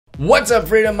What's up,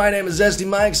 Freedom? My name is Zesty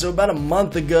Mike. So about a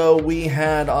month ago, we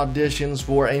had auditions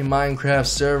for a Minecraft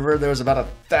server. There was about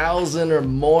 1,000 or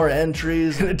more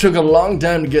entries, and it took a long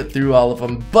time to get through all of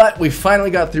them, but we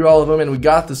finally got through all of them, and we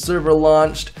got the server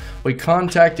launched. We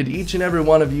contacted each and every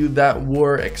one of you that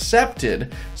were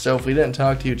accepted, so if we didn't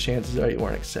talk to you, chances are you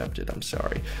weren't accepted. I'm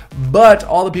sorry. But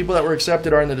all the people that were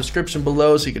accepted are in the description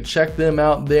below, so you can check them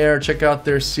out there, check out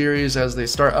their series as they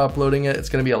start uploading it. It's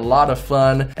going to be a lot of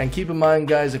fun, and keep in mind,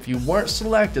 guys, if you weren't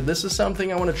selected, this is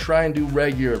something I want to try and do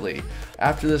regularly.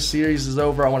 After this series is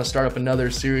over, I want to start up another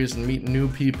series and meet new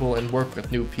people and work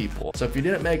with new people. So if you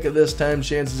didn't make it this time,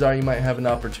 chances are you might have an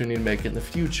opportunity to make it in the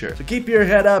future. So keep your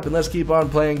head up and let's keep on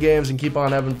playing games and keep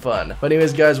on having fun. But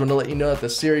anyways, guys, I want to let you know that the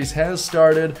series has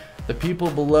started. The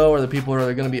people below are the people who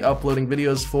are going to be uploading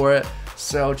videos for it.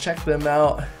 So check them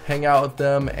out, hang out with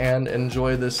them, and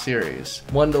enjoy this series.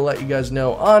 Wanted to let you guys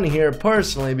know on here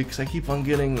personally because I keep on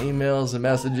getting emails and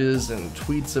messages and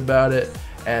tweets about it,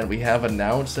 and we have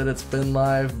announced that it's been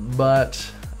live,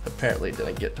 but apparently it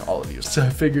didn't get to all of you. So I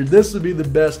figured this would be the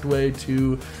best way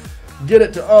to get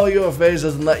it to all your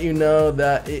faces and let you know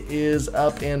that it is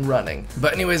up and running.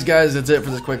 But anyways, guys, that's it for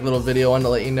this quick little video. I wanted to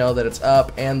let you know that it's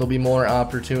up and there'll be more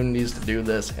opportunities to do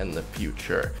this in the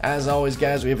future. As always,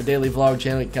 guys, we have a daily vlog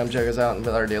channel. You can come check us out with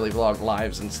our daily vlog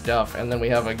lives and stuff. And then we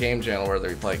have a game channel where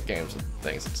we play games and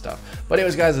things and stuff. But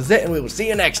anyways, guys, that's it, and we will see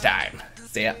you next time.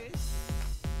 See ya.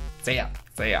 See ya.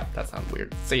 See ya. That sounds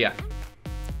weird. See ya.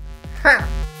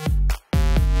 Ha!